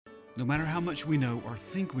No matter how much we know or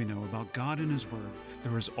think we know about God and His Word,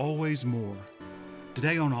 there is always more.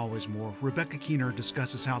 Today on Always More, Rebecca Keener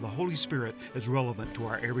discusses how the Holy Spirit is relevant to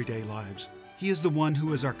our everyday lives. He is the one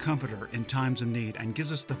who is our comforter in times of need and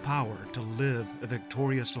gives us the power to live a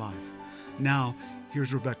victorious life. Now,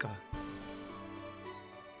 here's Rebecca.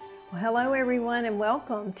 Well, hello everyone and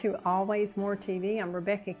welcome to Always More TV. I'm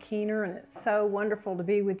Rebecca Keener and it's so wonderful to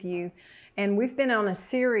be with you. And we've been on a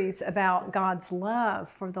series about God's love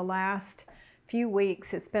for the last few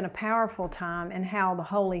weeks. It's been a powerful time, and how the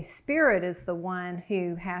Holy Spirit is the one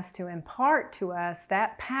who has to impart to us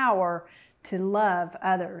that power to love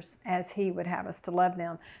others as He would have us to love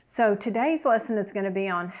them. So today's lesson is going to be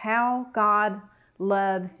on how God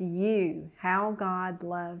loves you. How God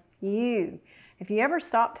loves you. If you ever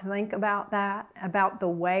stop to think about that, about the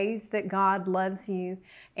ways that God loves you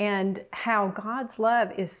and how God's love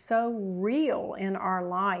is so real in our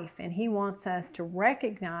life, and He wants us to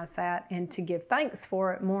recognize that and to give thanks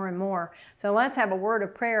for it more and more. So let's have a word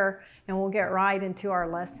of prayer and we'll get right into our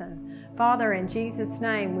lesson. Father, in Jesus'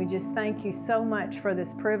 name, we just thank you so much for this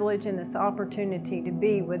privilege and this opportunity to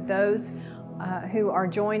be with those who are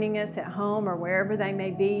joining us at home or wherever they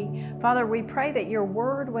may be. Father, we pray that your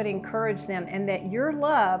word would encourage them and that your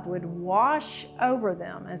love would wash over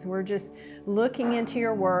them as we're just looking into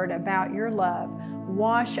your word about your love.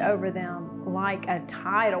 Wash over them like a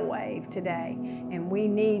tidal wave today. And we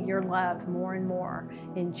need your love more and more.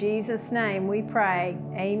 In Jesus' name we pray,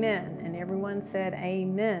 amen. And everyone said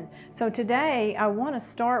amen. So today I want to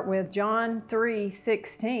start with John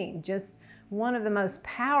 3:16, just one of the most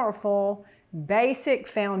powerful basic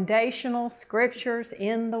foundational scriptures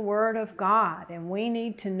in the Word of God, and we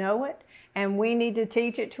need to know it, and we need to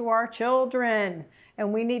teach it to our children,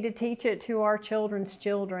 and we need to teach it to our children's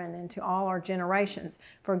children and to all our generations.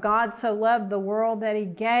 For God so loved the world that He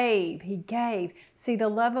gave. See, the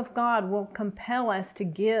love of God will compel us to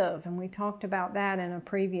give, and we talked about that in a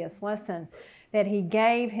previous lesson, that He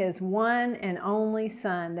gave His one and only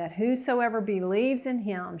Son, that whosoever believes in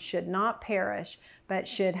Him should not perish, but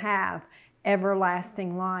should have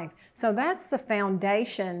everlasting life. So that's the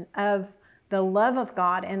foundation of the love of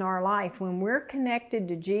God in our life. When we're connected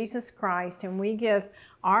to Jesus Christ and we give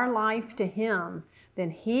our life to Him, then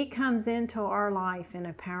He comes into our life in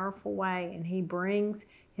a powerful way, and He brings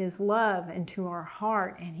His love into our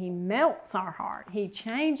heart, and He melts our heart. He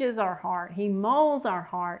changes our heart. He molds our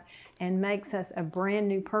heart and makes us a brand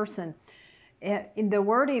new person. The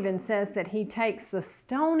word even says that He takes the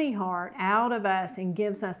stony heart out of us and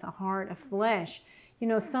gives us a heart of flesh. You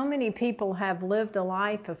know, so many people have lived a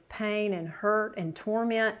life of pain and hurt and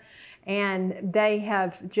torment, and they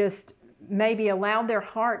have just maybe allowed their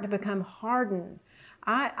heart to become hardened.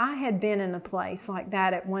 I had been in a place like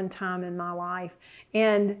that at one time in my life.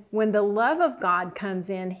 And when the love of God comes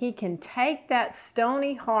in, He can take that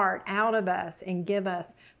stony heart out of us and give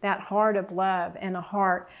us that heart of love and a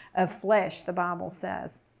heart of flesh, the Bible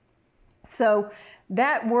says. So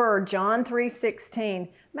that word, John 3:16,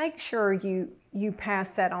 make sure you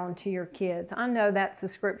pass that on to your kids. I know that's a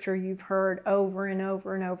scripture you've heard over and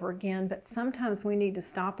over and over again, but sometimes we need to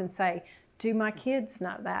stop and say, do my kids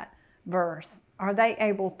know that verse? Are they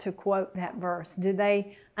able to quote that verse? Do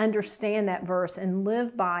they understand that verse and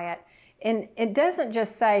live by it? And it doesn't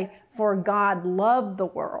just say, for God loved the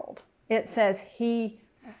world. It says He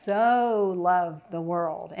so loved the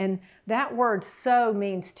world. And that word so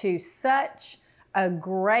means to such a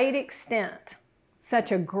great extent.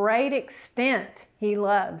 Such a great extent He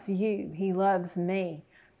loves you. He loves me.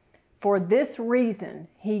 For this reason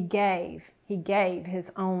He gave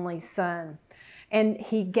His only Son. And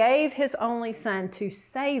He gave His only Son to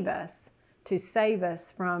save us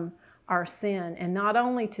from our sin. And not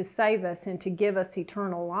only to save us and to give us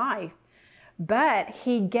eternal life, but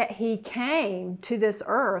He came to this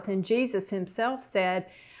earth, and Jesus Himself said,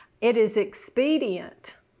 it's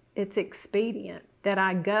expedient that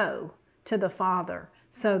I go to the Father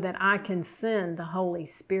so that I can send the Holy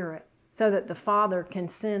Spirit, so that the Father can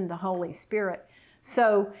send the Holy Spirit.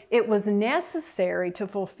 So it was necessary to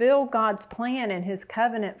fulfill God's plan and His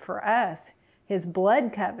covenant for us, His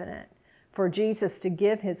blood covenant, for Jesus to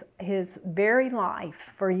give His very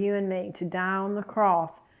life for you and me, to die on the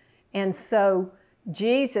cross. And so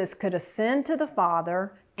Jesus could ascend to the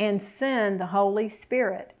Father and send the Holy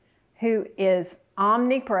Spirit, who is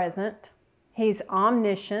omnipresent, He's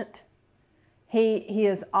omniscient, He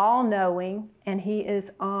is all-knowing, and He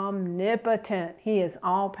is omnipotent. He is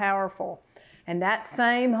all-powerful. And that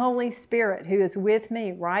same Holy Spirit who is with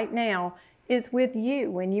me right now is with you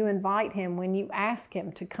when you invite Him, when you ask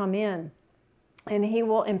Him to come in. And He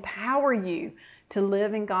will empower you to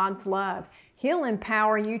live in God's love. He'll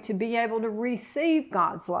empower you to be able to receive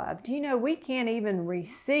God's love. Do you know we can't even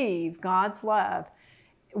receive God's love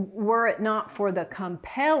were it not for the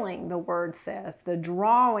compelling, the Word says, the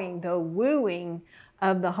drawing, the wooing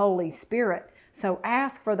of the Holy Spirit. So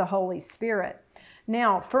ask for the Holy Spirit.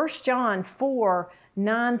 Now, 1 John 4,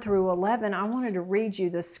 9 through 11, I wanted to read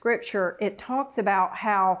you the scripture. It talks about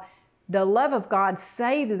how the love of God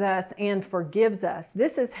saves us and forgives us.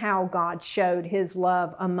 This is how God showed His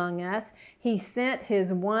love among us. He sent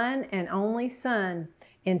His one and only Son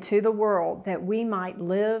into the world that we might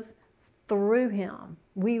live through Him.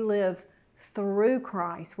 We live through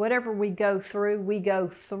Christ. Whatever we go through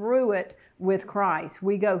it with Christ.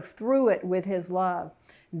 We go through it with His love.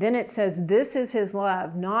 Then it says, this is His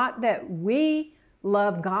love, not that we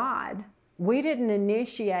love God. We didn't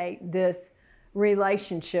initiate this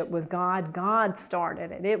relationship with God. God started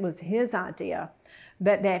it. It was His idea.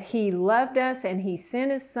 But that He loved us and He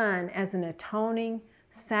sent His Son as an atoning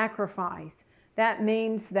sacrifice. That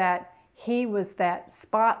means that He was that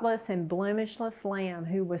spotless and blemishless Lamb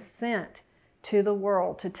who was sent to the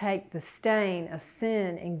world to take the stain of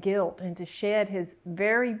sin and guilt and to shed His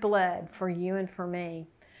very blood for you and for me.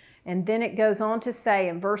 And then it goes on to say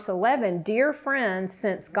in verse 11, dear friends,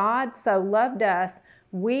 since God so loved us,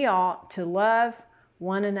 we ought to love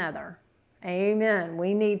one another. Amen.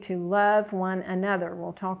 We need to love one another.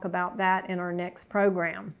 We'll talk about that in our next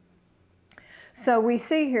program. So we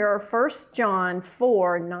see here 1 John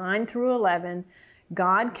 4, 9 through 11,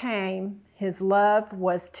 God came, His love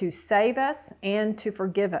was to save us and to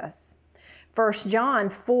forgive us. 1 John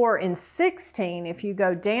 4 and 16, if you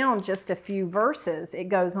go down just a few verses, it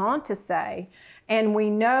goes on to say, and we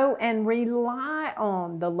know and rely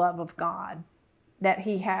on the love of God, that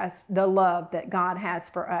He has, the love that God has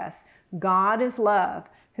for us. God is love.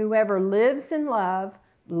 Whoever lives in love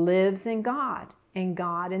lives in God, and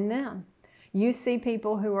God in them. You see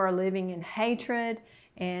people who are living in hatred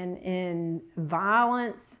and in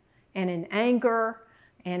violence and in anger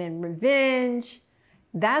and in revenge.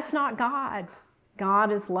 That's not God.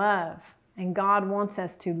 God is love, and God wants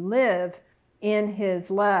us to live in His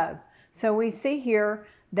love. So we see here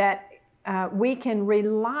that we can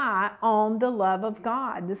rely on the love of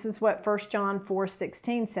God. This is what 1 John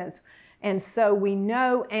 4:16 says. And so we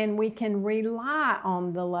know and we can rely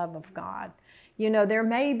on the love of God. You know, there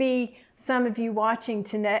may be some of you watching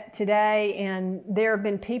today, and there have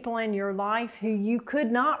been people in your life who you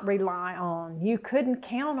could not rely on. You couldn't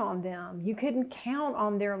count on them. You couldn't count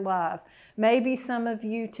on their love. Maybe some of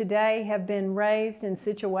you today have been raised in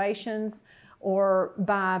situations or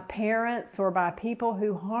by parents or by people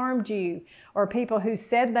who harmed you or people who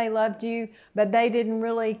said they loved you, but they didn't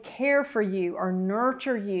really care for you or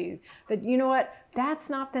nurture you. But you know what?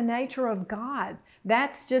 That's not the nature of God.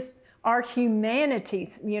 That's just our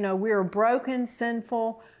humanity. You know, we're a broken,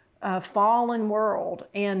 sinful, fallen world,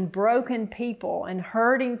 and broken people and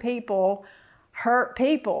hurting people hurt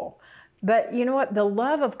people. But you know what? The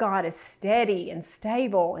love of God is steady and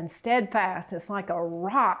stable and steadfast. It's like a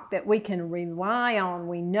rock that we can rely on.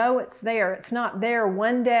 We know it's there. It's not there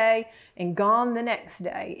one day and gone the next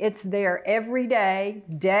day. It's there every day,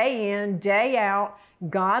 day in, day out.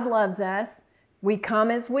 God loves us. We come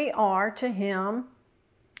as we are to Him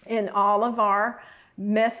in all of our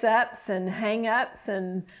mess ups and hang ups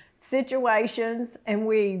and situations, and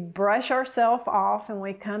we brush ourselves off and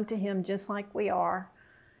we come to Him just like we are.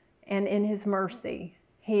 And in His mercy,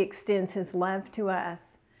 He extends His love to us,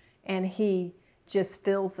 and He just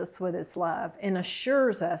fills us with His love and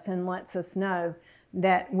assures us and lets us know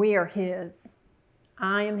that we are His.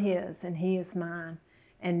 I am His and He is mine,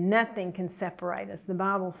 and nothing can separate us. The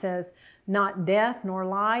Bible says, not death, nor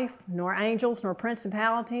life, nor angels, nor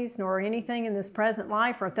principalities, nor anything in this present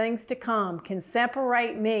life or things to come can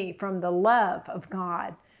separate me from the love of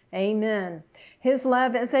God. Amen. His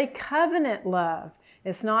love is a covenant love.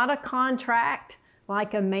 It's not a contract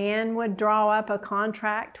like a man would draw up a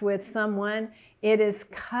contract with someone. It is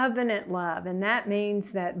covenant love, and that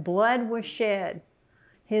means that blood was shed.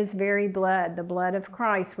 His very blood, the blood of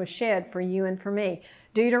Christ, was shed for you and for me.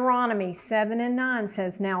 Deuteronomy 7 and 9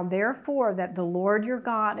 says, now therefore that the Lord your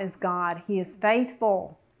God is God. He is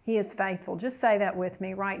faithful. He is faithful. Just say that with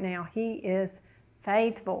me right now. He is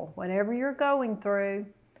faithful. Whatever you're going through,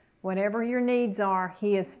 whatever your needs are,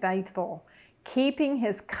 He is faithful. Keeping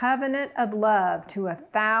His covenant of love to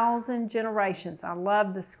 1,000 generations. I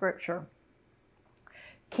love the scripture.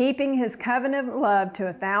 Keeping His covenant of love to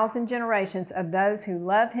 1,000 generations of those who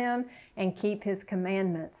love Him and keep His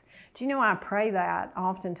commandments. Do you know, I pray that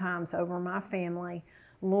oftentimes over my family.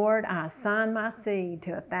 Lord, I assign my seed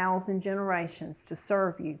to 1,000 generations to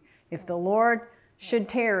serve You. If the Lord should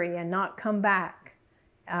tarry and not come back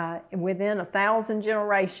within 1,000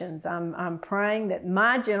 generations, I'm praying that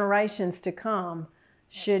my generations to come,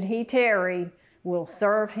 should he tarry, will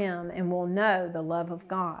serve him and will know the love of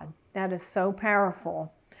God. That is so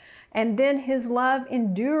powerful. And then his love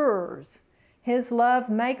endures. His love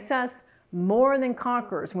makes us more than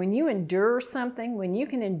conquerors. When you endure something, when you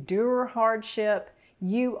can endure hardship,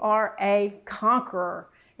 you are a conqueror.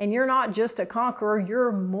 And you're not just a conqueror,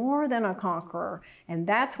 you're more than a conqueror. And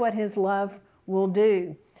that's what his love will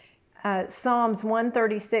do. Psalms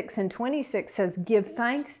 136 and 26 says, "Give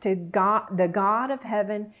thanks to God, the God of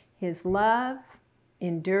heaven. His love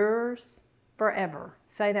endures forever."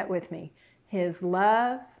 Say that with me. His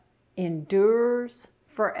love endures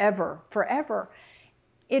forever. Forever.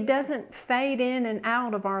 It doesn't fade in and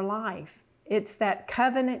out of our life. It's that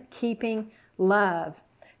covenant-keeping love.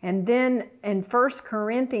 And then in 1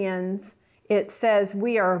 Corinthians, it says,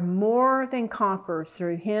 "We are more than conquerors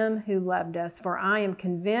through him who loved us. For I am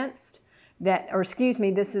convinced that,"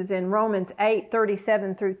 this is in Romans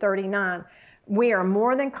 8:37 through 39. "We are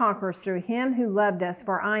more than conquerors through him who loved us.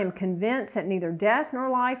 For I am convinced that neither death nor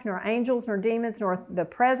life, nor angels nor demons, nor the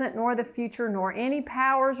present nor the future, nor any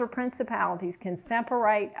powers or principalities can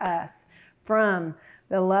separate us from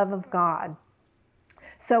the love of God."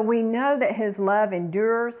 So we know that his love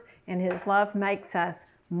endures and his love makes us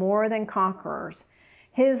more than conquerors.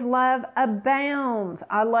 His love abounds.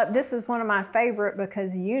 This is one of my favorite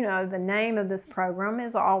because the name of this program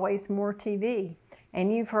is Always More TV.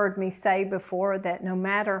 And you've heard me say before that no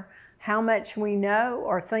matter how much we know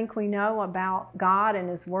or think we know about God and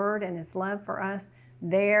his word and his love for us,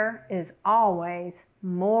 there is always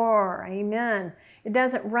more. Amen. It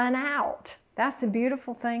doesn't run out. That's the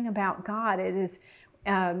beautiful thing about God. It is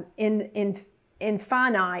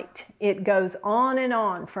infinite. It goes on and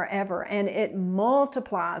on forever, and it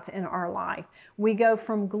multiplies in our life. We go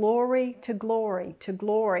from glory to glory to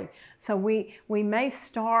glory. So we may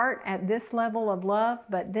start at this level of love,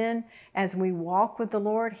 but then as we walk with the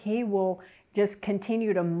Lord, he will just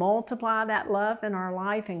continue to multiply that love in our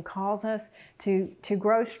life and cause us to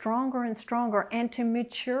grow stronger and stronger and to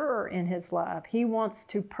mature in his love. He wants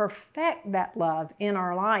to perfect that love in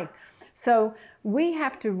our life. So we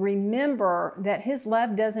have to remember that his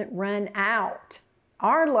love doesn't run out.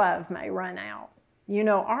 Our love may run out.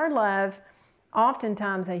 Our love,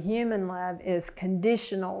 oftentimes a human love, is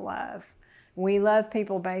conditional love. We love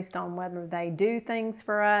people based on whether they do things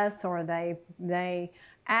for us or they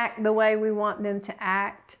act the way we want them to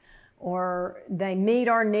act or they meet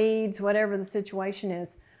our needs, whatever the situation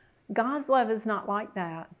is. God's love is not like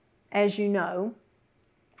that. As you know,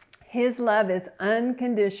 his love is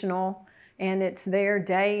unconditional, and it's there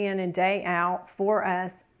day in and day out for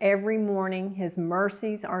us every morning. His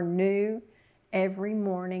mercies are new every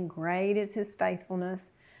morning. Great is his faithfulness.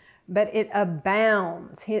 But it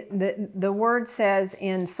abounds. The word says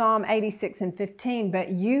in Psalm 86 and 15, "But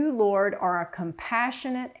you, Lord, are a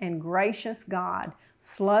compassionate and gracious God,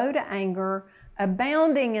 slow to anger,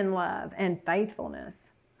 abounding in love and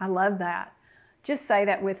faithfulness." I love that. Just say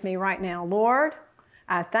that with me right now. Lord,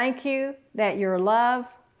 I thank you that your love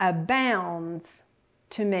abounds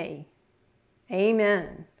to me.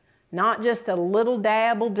 Amen. Not just a little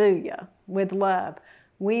dab will do you with love.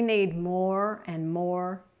 We need more and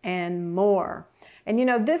more and more. And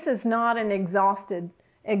this is not an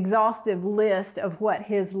exhaustive list of what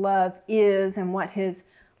his love is and what his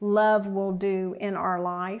love will do in our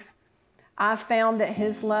life. I've found that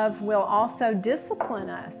his love will also discipline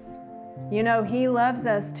us. He loves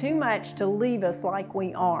us too much to leave us like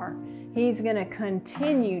we are. He's going to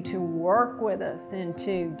continue to work with us and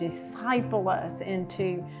to disciple us and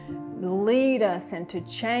to lead us and to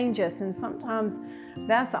change us. And sometimes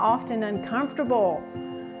that's often uncomfortable.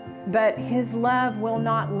 But his love will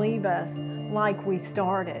not leave us like we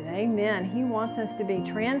started. Amen. He wants us to be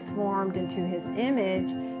transformed into his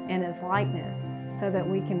image and his likeness so that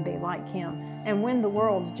we can be like him and win the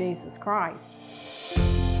world to Jesus Christ.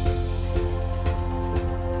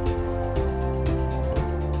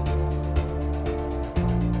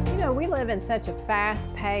 We live in such a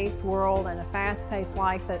fast-paced world and a fast-paced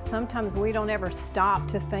life that sometimes we don't ever stop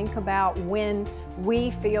to think about when we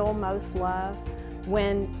feel most love,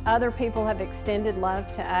 when other people have extended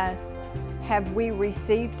love to us. Have we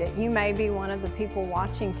received it? You may be one of the people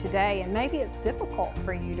watching today, and maybe it's difficult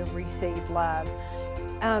for you to receive love.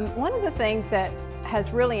 One of the things that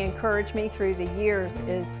has really encouraged me through the years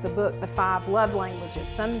is the book, The 5 Love Languages.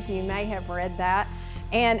 Some of you may have read that.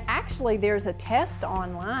 And actually, there's a test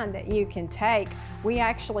online that you can take. We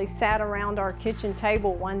actually sat around our kitchen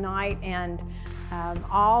table one night, and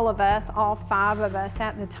all of us, all 5 of us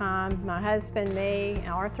at the time, my husband, me, and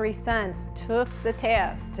our 3 sons, took the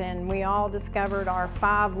test, and we all discovered our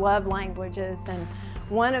 5 love languages. And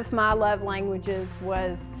one of my love languages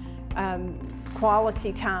was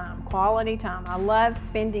quality time. Quality time. I love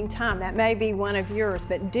spending time. That may be one of yours,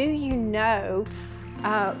 but do you know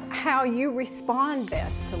how you respond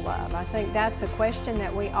best to love? I think that's a question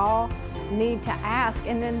that we all need to ask,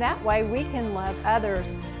 and then that way we can love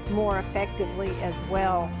others more effectively as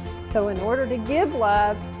well. So in order to give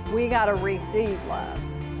love, we got to receive love.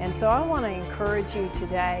 And so I want to encourage you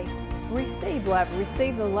today, receive love,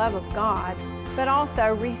 receive the love of God, but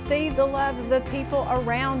also receive the love of the people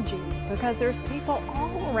around you, because there's people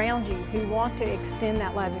all around you who want to extend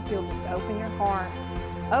that love if you'll just open your heart.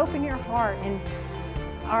 Open your heart. And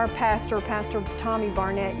our pastor, Pastor Tommy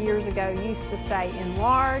Barnett, years ago used to say,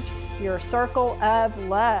 enlarge your circle of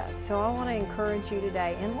love. So I want to encourage you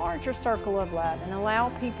today, enlarge your circle of love and allow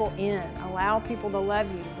people in. Allow people to love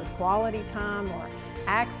you with quality time or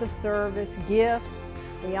acts of service, gifts.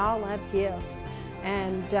 We all love gifts.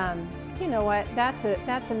 And you know what? That's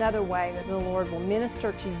another way that the Lord will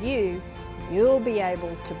minister to you. You'll be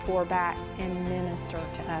able to pour back and minister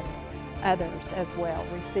to others as well.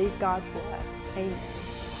 Receive God's love. Amen.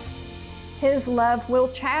 His love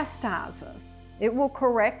will chastise us. It will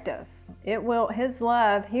correct us. His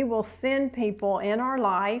love, He will send people in our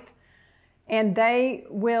life, and they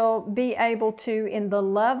will be able to, in the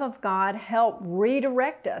love of God, help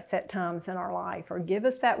redirect us at times in our life, or give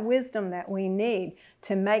us that wisdom that we need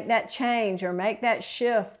to make that change or make that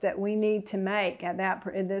shift that we need to make at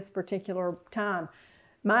this particular time.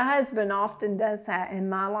 My husband often does that in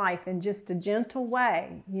my life in just a gentle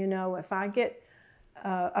way. You know, if I get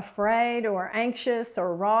afraid or anxious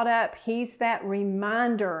or wrought up, he's that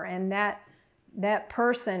reminder and that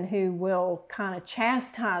person who will kind of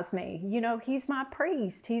chastise me. You know, he's my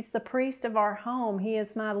priest. He's the priest of our home. He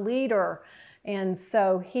is my leader. And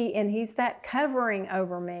so he's that covering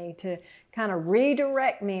over me to kind of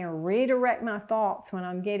redirect me or redirect my thoughts when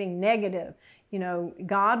I'm getting negative. You know,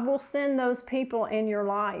 God will send those people in your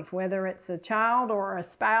life, whether it's a child or a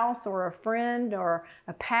spouse or a friend or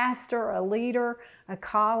a pastor, a leader, a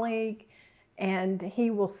colleague, and He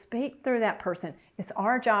will speak through that person. It's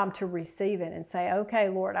our job to receive it and say, okay,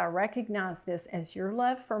 Lord, I recognize this as your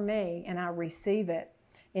love for me, and I receive it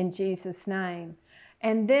in Jesus' name.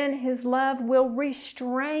 And then His love will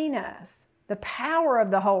restrain us. The power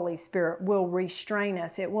of the Holy Spirit will restrain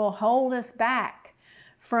us. It will hold us back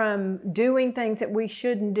from doing things that we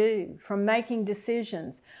shouldn't do, from making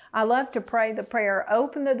decisions. I love to pray the prayer,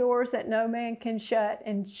 open the doors that no man can shut,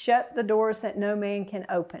 and shut the doors that no man can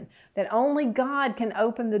open. That only God can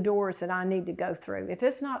open the doors that I need to go through. If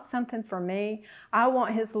it's not something for me, I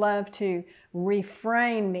want His love to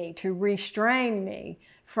refrain me, to restrain me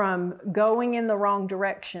from going in the wrong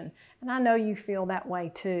direction. And I know you feel that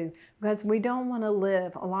way too, because we don't want to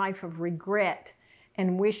live a life of regret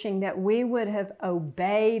and wishing that we would have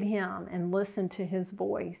obeyed Him and listened to His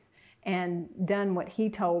voice and done what He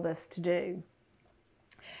told us to do.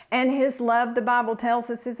 And His love, the Bible tells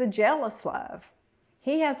us, is a jealous love.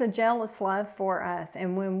 He has a jealous love for us.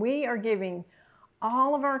 And when we are giving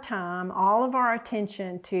all of our time, all of our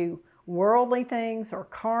attention to worldly things or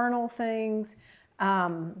carnal things,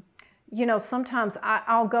 you know, sometimes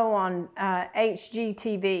I'll go on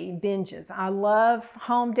HGTV binges. I love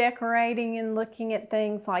home decorating and looking at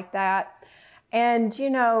things like that. And, you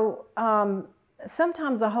know,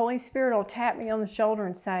 sometimes the Holy Spirit will tap me on the shoulder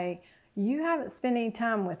and say, you haven't spent any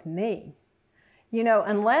time with me. You know,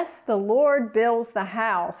 unless the Lord builds the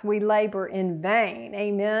house, we labor in vain.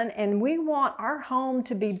 Amen. And we want our home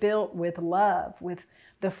to be built with love, with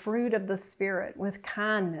the fruit of the Spirit, with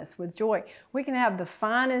kindness, with joy. We can have the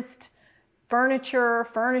finest furniture,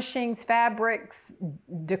 furnishings, fabrics,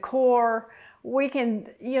 decor. We can,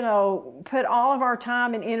 you know, put all of our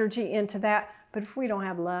time and energy into that. But if we don't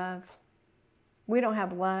have love, we don't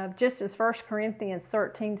have love. Just as 1 Corinthians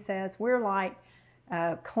 13 says, we're like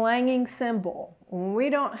a clanging cymbal. When we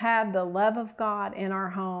don't have the love of God in our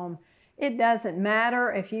home, it doesn't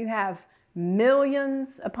matter if you have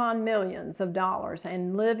millions upon millions of dollars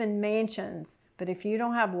and live in mansions. But if you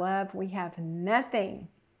don't have love, we have nothing.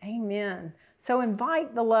 Amen. So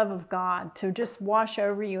invite the love of God to just wash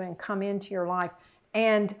over you and come into your life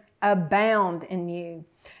and abound in you.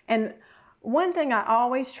 And One thing I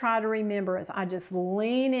always try to remember is I just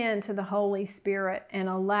lean into the Holy Spirit and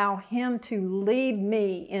allow Him to lead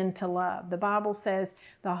me into love. The Bible says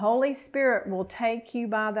the Holy Spirit will take you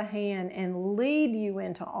by the hand and lead you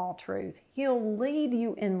into all truth. He'll lead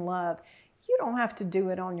you in love. You don't have to do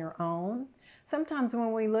it on your own. Sometimes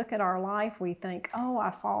when we look at our life, we think, oh, I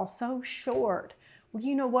fall so short. Well,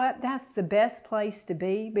 you know what? That's the best place to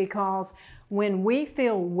be, because when we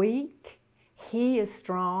feel weak, He is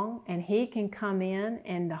strong and He can come in,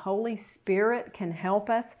 and the Holy Spirit can help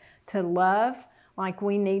us to love like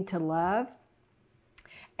we need to love.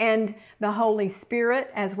 And the Holy Spirit,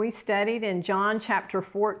 as we studied in John chapter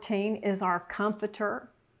 14, is our comforter.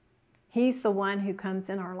 He's the one who comes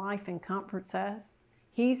in our life and comforts us.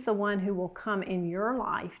 He's the one who will come in your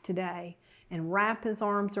life today and wrap His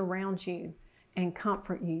arms around you and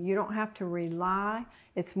comfort you. You don't have to rely.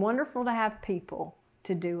 It's wonderful to have people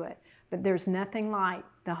to do it, but there's nothing like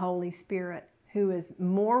the Holy Spirit, who is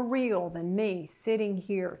more real than me sitting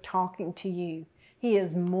here talking to you. He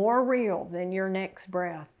is more real than your next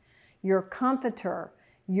breath. Your comforter,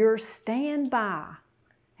 your standby.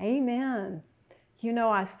 Amen. You know,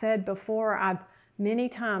 I said before, I've many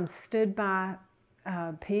times stood by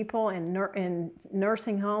people in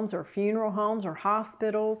nursing homes or funeral homes or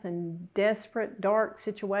hospitals in desperate, dark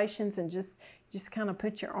situations, and just kind of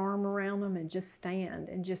put your arm around them and just stand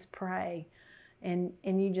and just pray. And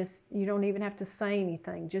you don't even have to say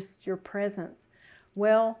anything, just your presence.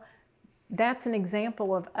 Well, that's an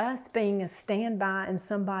example of us being a standby in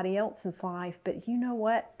somebody else's life. But you know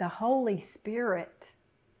what? The Holy Spirit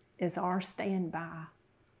is our standby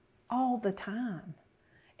all the time.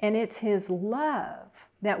 And it's His love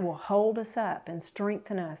that will hold us up and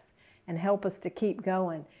strengthen us and help us to keep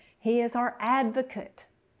going. He is our advocate.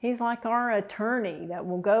 He's like our attorney that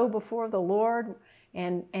will go before the Lord,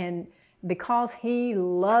 and because He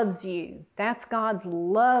loves you, that's God's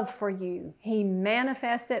love for you. He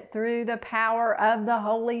manifests it through the power of the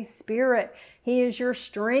Holy Spirit. He is your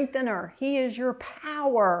strengthener. He is your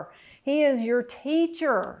power. He is your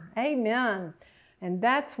teacher. Amen. And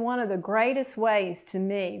that's one of the greatest ways to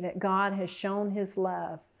me that God has shown His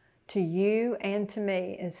love to you and to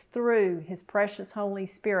me, is through His precious Holy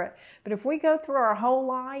Spirit. But if we go through our whole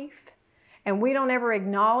life and we don't ever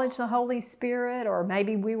acknowledge the Holy Spirit, or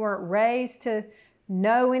maybe we weren't raised to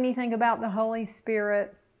know anything about the Holy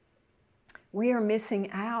Spirit, we are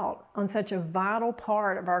missing out on such a vital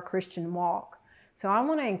part of our Christian walk. So I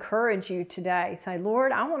want to encourage you today. Say,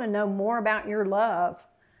 Lord, I want to know more about your love.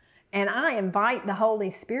 And I invite the Holy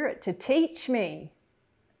Spirit to teach me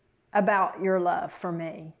about your love for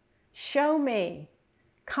me. Show me,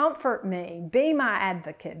 comfort me, be my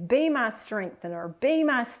advocate, be my strengthener, be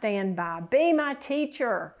my standby, be my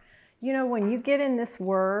teacher. You know, when you get in this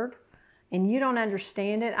word and you don't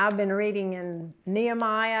understand it, I've been reading in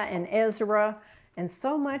Nehemiah and Ezra, and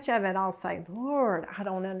so much of it I'll say, Lord, I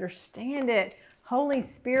don't understand it. Holy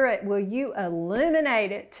Spirit, will you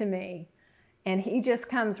illuminate it to me? And He just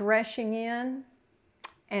comes rushing in,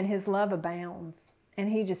 and His love abounds, and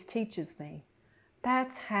He just teaches me.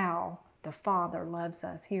 That's how the Father loves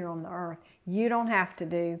us here on the earth. You don't have to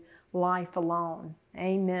do life alone.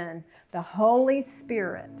 Amen. The Holy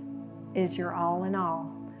Spirit is your all in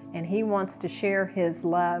all, and He wants to share His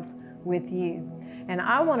love with you. And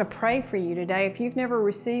I want to pray for you today. If you've never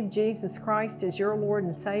received Jesus Christ as your Lord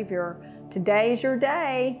and Savior, today is your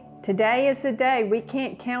day. Today is the day. We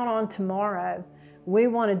can't count on tomorrow. We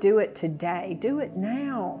want to do it today. Do it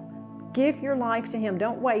now. Give your life to Him.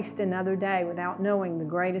 Don't waste another day without knowing the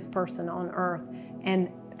greatest person on earth and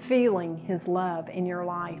feeling His love in your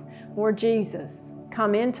life. Lord Jesus,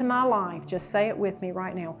 come into my life. Just say it with me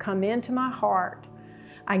right now. Come into my heart.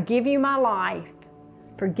 I give you my life.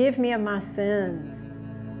 Forgive me of my sins.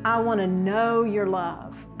 I want to know your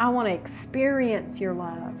love. I want to experience your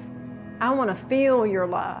love. I want to feel your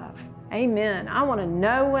love. Amen. I want to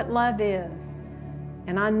know what love is.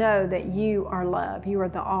 And I know that you are love. You are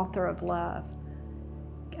the author of love.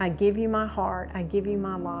 I give you my heart. I give you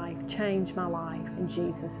my life. Change my life in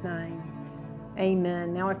Jesus' name.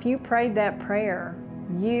 Amen. Now, if you prayed that prayer,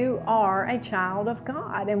 you are a child of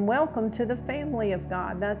God, and welcome to the family of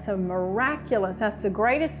God. That's the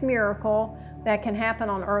greatest miracle that can happen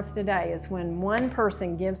on earth today, is when one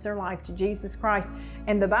person gives their life to Jesus Christ.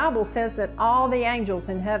 And the Bible says that all the angels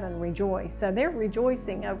in heaven rejoice. So they're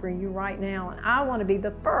rejoicing over you right now. And I want to be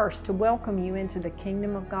the first to welcome you into the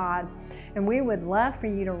kingdom of God. And we would love for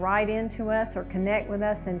you to write into us or connect with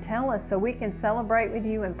us and tell us, so we can celebrate with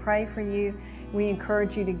you and pray for you. We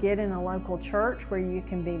encourage you to get in a local church where you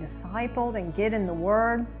can be discipled and get in the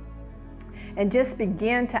Word and just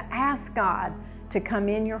begin to ask God to come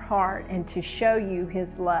in your heart and to show you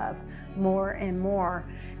His love more and more.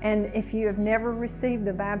 And if you have never received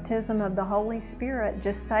the baptism of the Holy Spirit,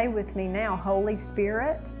 just say with me now, Holy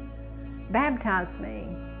Spirit, baptize me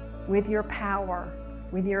with your power,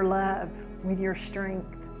 with your love, with your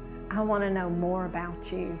strength. I want to know more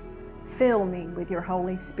about you. Fill me with your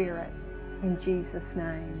Holy Spirit. In Jesus'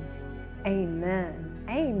 name, amen.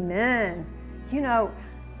 Amen. You know,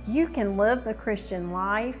 you can live the Christian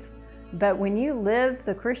life, but when you live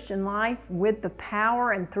the Christian life with the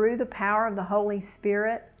power and through the power of the Holy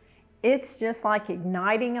Spirit, it's just like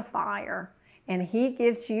igniting a fire. And He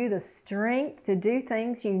gives you the strength to do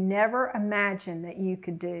things you never imagined that you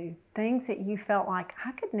could do. Things that you felt like,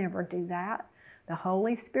 I could never do that. The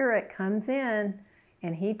Holy Spirit comes in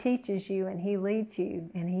and He teaches you and He leads you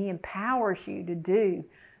and He empowers you to do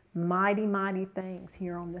mighty, mighty things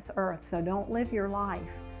here on this earth. So don't live your life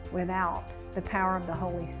without the power of the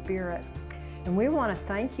Holy Spirit. And we want to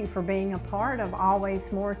thank you for being a part of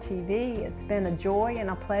Always More TV. It's been a joy and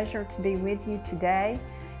a pleasure to be with you today.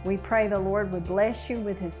 We pray the Lord would bless you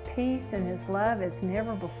with His peace and His love as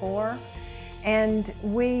never before. And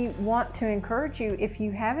we want to encourage you, if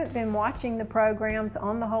you haven't been watching the programs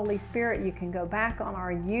on the Holy Spirit, you can go back on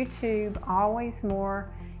our YouTube, Always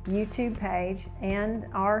More YouTube page, and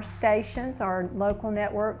our stations, our local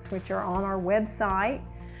networks, which are on our website.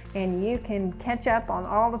 And you can catch up on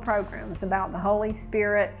all the programs about the Holy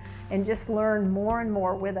Spirit and just learn more and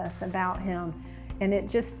more with us about Him. And it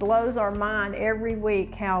just blows our mind every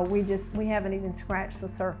week how we haven't even scratched the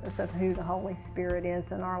surface of who the Holy Spirit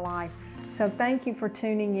is in our life. So thank you for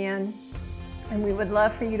tuning in. And we would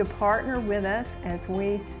love for you to partner with us as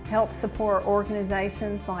we help support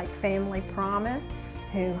organizations like Family Promise,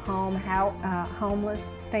 who home homeless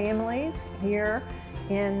families here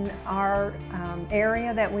in our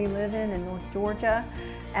area that we live in North Georgia,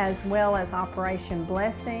 as well as Operation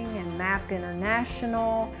Blessing and MAP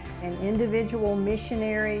International and individual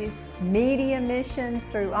missionaries, media missions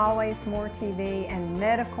through Always More TV, and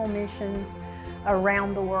medical missions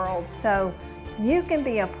around the world. So you can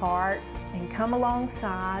be a part and come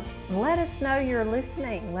alongside. Let us know you're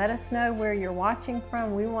listening. Let us know where you're watching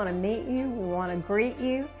from. We want to meet you. We want to greet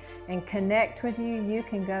you and connect with you. You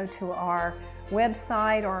can go to our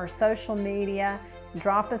website or our social media,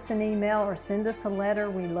 drop us an email or send us a letter.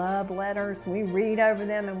 We love letters. We read over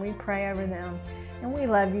them and we pray over them. And we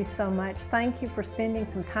love you so much. Thank you for spending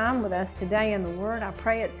some time with us today in the Word. I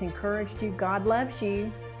pray it's encouraged you. God loves you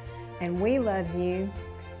and we love you.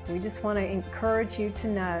 We just want to encourage you to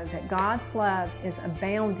know that God's love is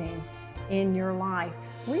abounding in your life.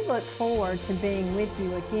 We look forward to being with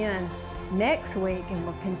you again next week, and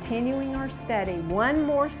we're continuing our study, one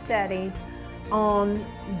more study on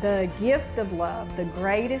the gift of love, the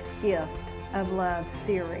greatest gift of love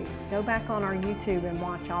series. Go back on our YouTube and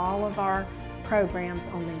watch all of our programs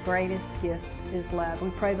on the greatest gift is love. We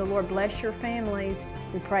pray the Lord bless your families.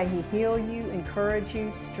 We pray He heal you, encourage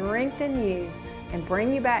you, strengthen you, and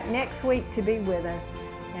bring you back next week to be with us,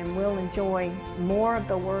 and we'll enjoy more of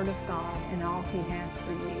the Word of God and all He has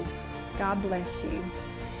for you. God bless you.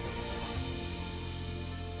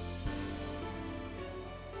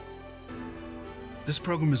 This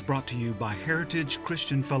program is brought to you by Heritage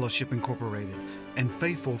Christian Fellowship Incorporated and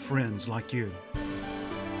faithful friends like you.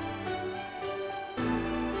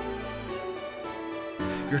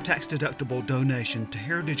 Your tax-deductible donation to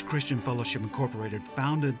Heritage Christian Fellowship Incorporated,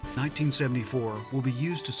 founded in 1974, will be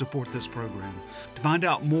used to support this program. To find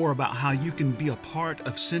out more about how you can be a part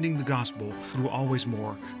of sending the gospel through Always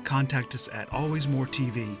More, contact us at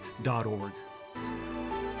alwaysmoretv.org.